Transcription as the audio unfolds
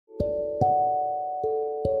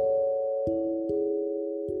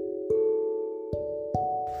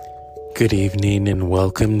Good evening and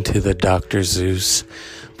welcome to the Dr. Zeus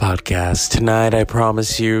podcast. Tonight, I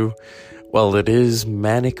promise you, it is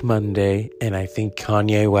Manic Monday, and I think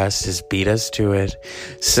Kanye West has beat us to it,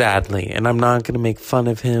 sadly. And I'm not going to make fun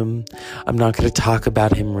of him. I'm not going to talk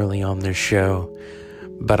about him really on this show,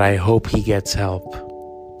 but I hope he gets help.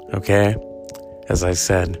 Okay? As I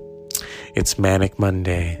said, it's Manic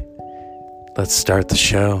Monday. Let's start the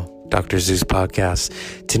show. Dr. Zeus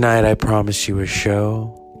podcast. Tonight, I promise you a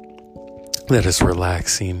show that is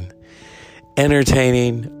relaxing,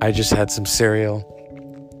 entertaining. I just had some cereal.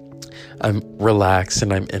 I'm relaxed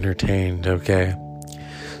and I'm entertained, okay?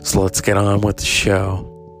 So let's get on with the show.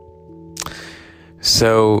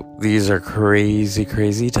 So these are crazy,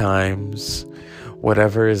 crazy times.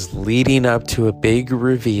 Whatever is leading up to a big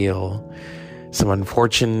reveal. Some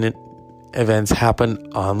unfortunate events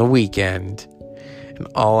happen on the weekend. And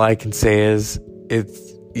all I can say is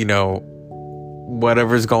it's,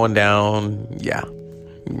 whatever's going down, yeah.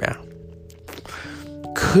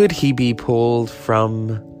 Could he be pulled from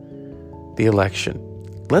the election?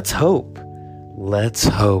 Let's hope. I'm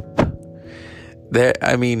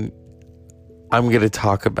going to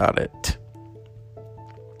talk about it.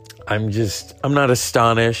 I'm not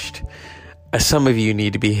astonished. Some of you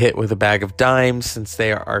need to be hit with a bag of dimes since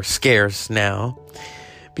they are scarce now,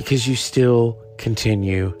 because you still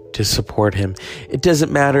continue to support him. It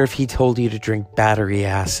doesn't matter if he told you to drink battery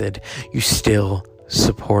acid, you still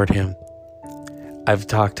support him. I've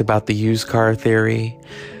talked about the used car theory,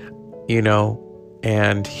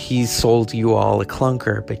 and he sold you all a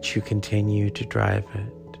clunker, but you continue to drive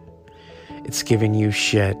it. It's giving you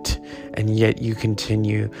shit, and yet you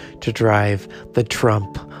continue to drive the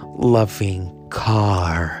Trump-loving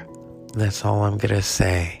car. That's all I'm gonna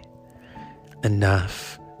say.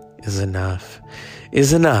 Enough is enough.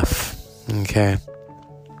 Okay?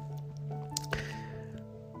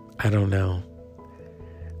 I don't know.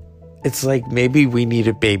 It's like maybe we need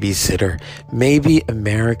a babysitter. Maybe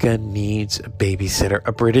America needs a babysitter.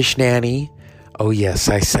 A British nanny? Oh yes,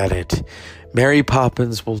 I said it. Mary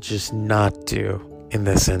Poppins will just not do in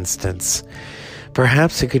this instance.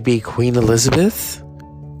 Perhaps it could be Queen Elizabeth?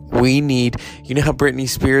 We need, how Britney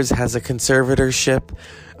Spears has a conservatorship?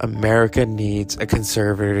 America needs a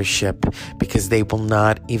conservatorship because they will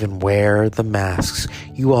not even wear the masks.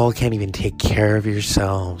 You all can't even take care of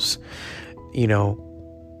yourselves.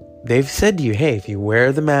 They've said to you, hey, if you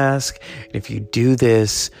wear the mask, and if you do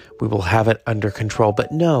this, we will have it under control.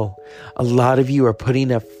 But no, a lot of you are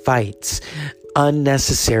putting up fights,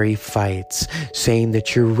 unnecessary fights, saying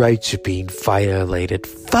that your rights are being violated.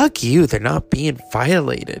 Fuck you, they're not being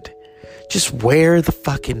violated. Just wear the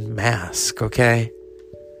fucking mask, okay?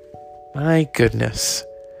 My goodness.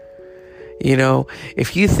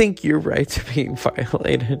 If you think your rights are being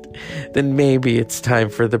violated, then maybe it's time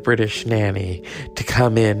for the British nanny to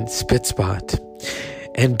come in, spit spot,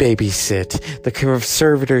 and babysit. The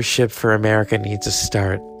conservatorship for America needs to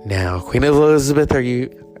start now. Queen Elizabeth,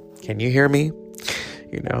 can you hear me?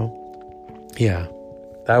 Yeah.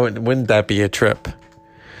 Wouldn't that be a trip?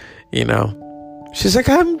 She's like,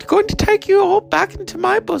 I'm going to take you all back into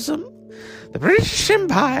my bosom. The British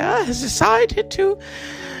Empire has decided to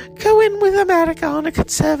go in with America on a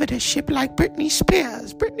conservatorship like Britney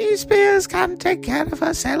Spears. Britney Spears can't take care of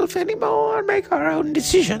herself anymore and make her own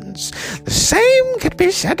decisions. The same could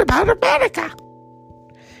be said about America.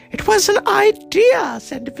 It was an idea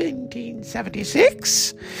said in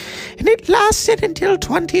 1976, and it lasted until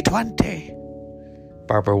 2020.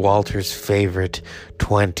 Barbara Walters' favorite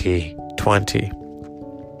 2020.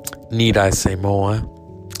 Need I say more?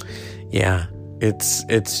 Yeah. It's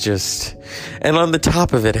just, and on the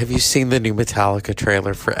top of it, have you seen the new Metallica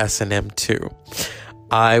trailer for S&M 2?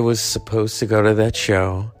 I was supposed to go to that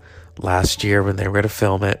show last year when they were going to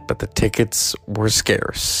film it, but the tickets were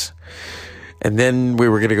scarce. And then we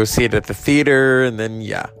were going to go see it at the theater, and then,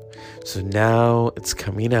 So now it's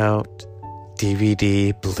coming out,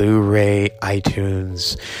 DVD, Blu-ray,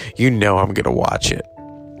 iTunes. I'm going to watch it.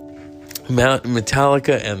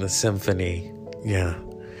 Metallica and the symphony. Yeah.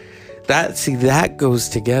 That goes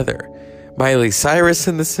together. Miley Cyrus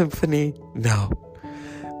in the symphony? No.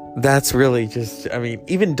 That's really just,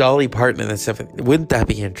 even Dolly Parton in the symphony. Wouldn't that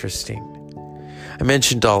be interesting? I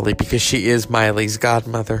mentioned Dolly because she is Miley's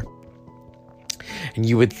godmother. And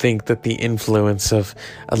you would think that the influence of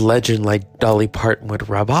a legend like Dolly Parton would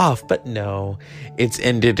rub off, but no. It's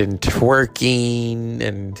ended in twerking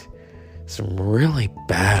and some really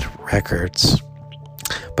bad records.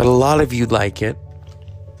 But a lot of you like it.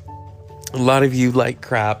 A lot of you like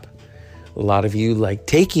crap. A lot of you like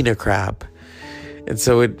taking a crap. And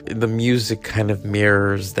so the music kind of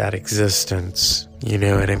mirrors that existence. You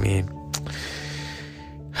know what I mean?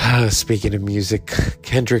 Speaking of music,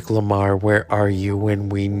 Kendrick Lamar, where are you when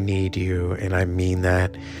we need you? And I mean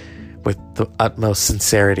that with the utmost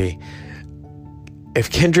sincerity. If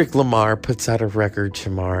Kendrick Lamar puts out a record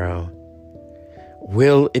tomorrow,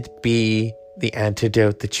 will it be the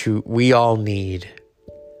antidote that we all need?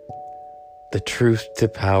 The truth to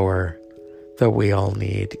power that we all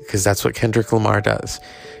need, because that's what Kendrick Lamar does.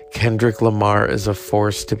 Kendrick Lamar is a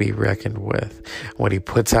force to be reckoned with. When he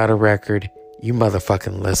puts out a record, you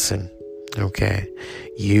motherfucking listen, okay?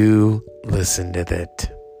 You listen to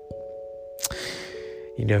it.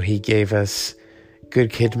 You know, he gave us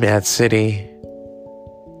Good Kid, Mad City,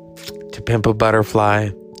 To Pimp a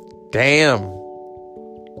Butterfly, damn,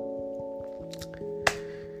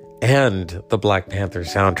 and the Black Panther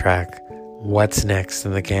soundtrack. What's next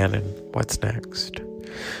in the canon? What's next?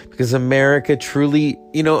 Because America truly,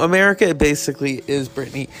 America basically is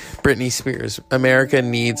Britney Spears. America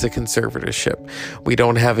needs a conservatorship. We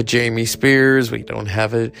don't have a Jamie Spears. We don't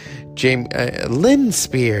have a Lynn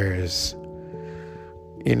Spears.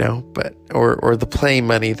 But or the play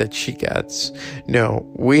money that she gets. No,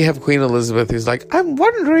 we have Queen Elizabeth, who's like, I'm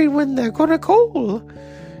wondering when they're gonna call.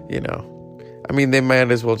 I mean, they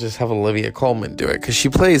might as well just have Olivia Colman do it, because she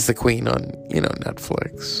plays the Queen on,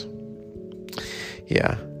 Netflix.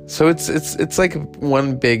 Yeah. So it's like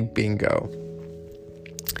one big bingo.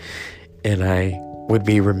 And I would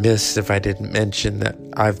be remiss if I didn't mention that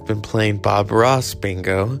I've been playing Bob Ross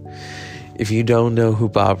bingo. If you don't know who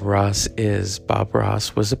Bob Ross is, Bob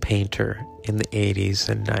Ross was a painter in the 80s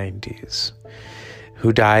and 90s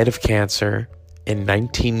who died of cancer in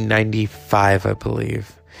 1995, I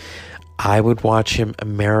believe. I would watch him.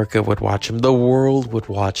 America would watch him. The world would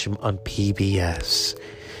watch him on PBS.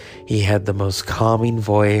 He had the most calming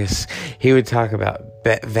voice. He would talk about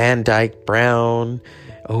Van Dyke Brown.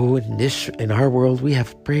 Oh, in our world, we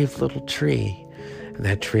have a brave little tree. And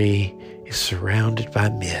that tree is surrounded by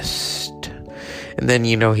mist. And then,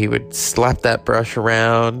 he would slap that brush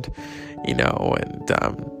around, and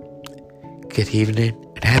good evening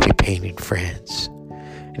and happy painting, friends.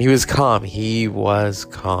 And he was calm.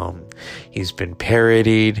 He's been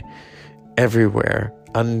parodied everywhere,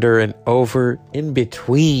 under and over, in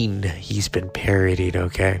between. He's been parodied,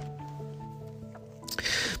 okay?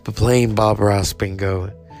 But playing Bob Ross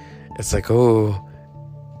bingo, it's like, oh,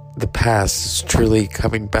 the past is truly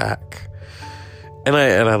coming back. And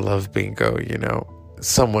I love bingo,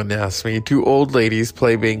 Someone asked me, do old ladies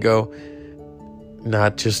play bingo?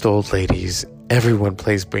 Not just old ladies. Everyone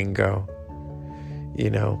plays bingo.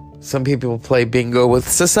 Some people play bingo with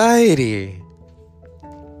society.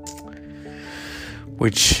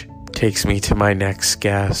 Which takes me to my next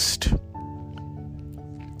guest.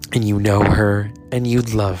 And you know her, and you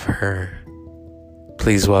love her.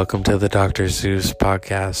 Please welcome to the Dr. Zeus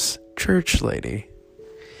podcast, Church Lady.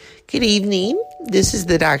 Good evening. This is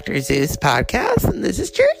the Dr. Zeus podcast, and this is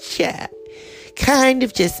Church Chat. Kind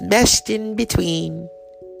of just meshed in between.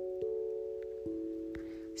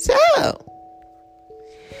 So,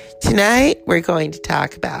 tonight we're going to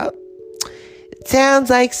talk about, it sounds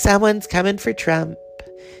like someone's coming for Trump.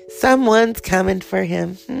 Someone's coming for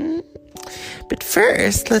him. But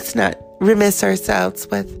first, let's not remiss ourselves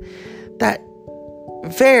with that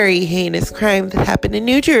very heinous crime that happened in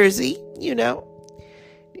New Jersey, New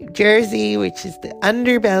Jersey, which is the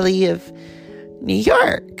underbelly of New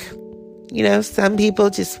York. Some people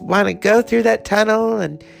just want to go through that tunnel,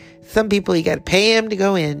 and some people you got to pay them to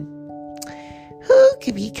go in. Who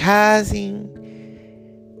could be causing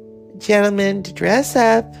a gentleman to dress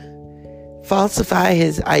up, falsify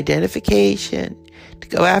his identification, to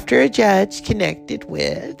go after a judge connected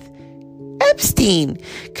with Epstein?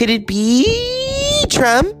 Could it be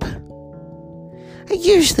Trump? I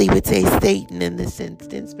usually would say Satan in this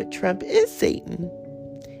instance, but Trump is Satan,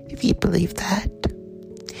 if you believe that.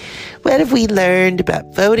 What have we learned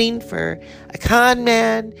about voting for a con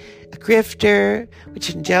man, a grifter, which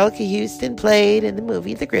Angelica Houston played in the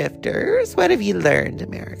movie The Grifters? What have you learned,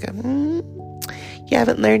 America? You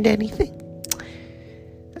haven't learned anything.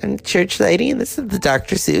 I'm Church Lady, and this is the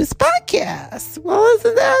Dr. Zeus podcast. Well,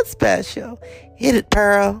 isn't that special? Hit it,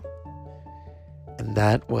 Pearl. And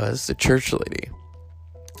that was the Church Lady.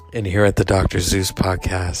 And here at the Dr. Zeus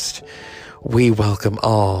podcast, we welcome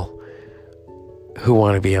all who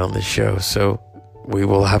want to be on the show. So we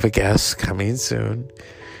will have a guest coming soon.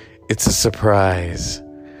 It's a surprise.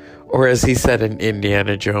 Or as he said in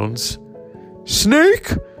Indiana Jones,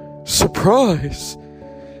 Snake? Surprise.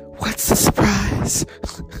 What's the surprise?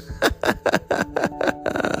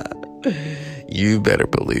 You better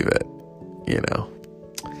believe it,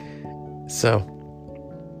 So,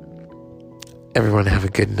 Everyone have a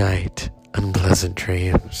good night. Unpleasant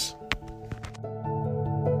dreams.